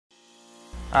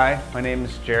Hi, my name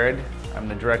is Jared. I'm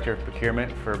the Director of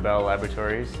Procurement for Bell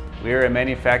Laboratories. We are a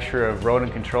manufacturer of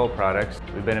rodent control products.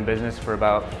 We've been in business for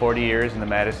about 40 years in the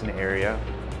Madison area.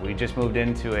 We just moved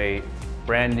into a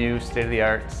brand new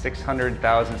state-of-the-art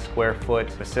 600,000 square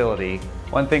foot facility.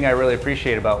 One thing I really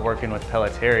appreciate about working with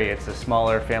Pelletary, it's a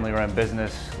smaller family-run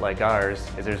business like ours,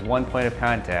 is there's one point of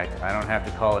contact. I don't have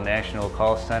to call a national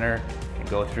call center and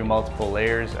go through multiple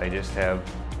layers. I just have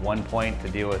one point to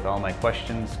deal with all my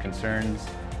questions, concerns.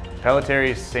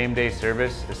 Pelletary's same-day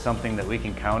service is something that we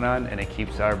can count on, and it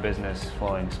keeps our business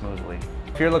flowing smoothly.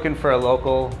 If you're looking for a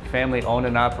local, family-owned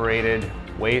and operated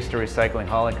waste or recycling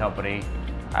hauling company,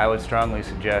 I would strongly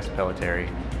suggest Pelletary.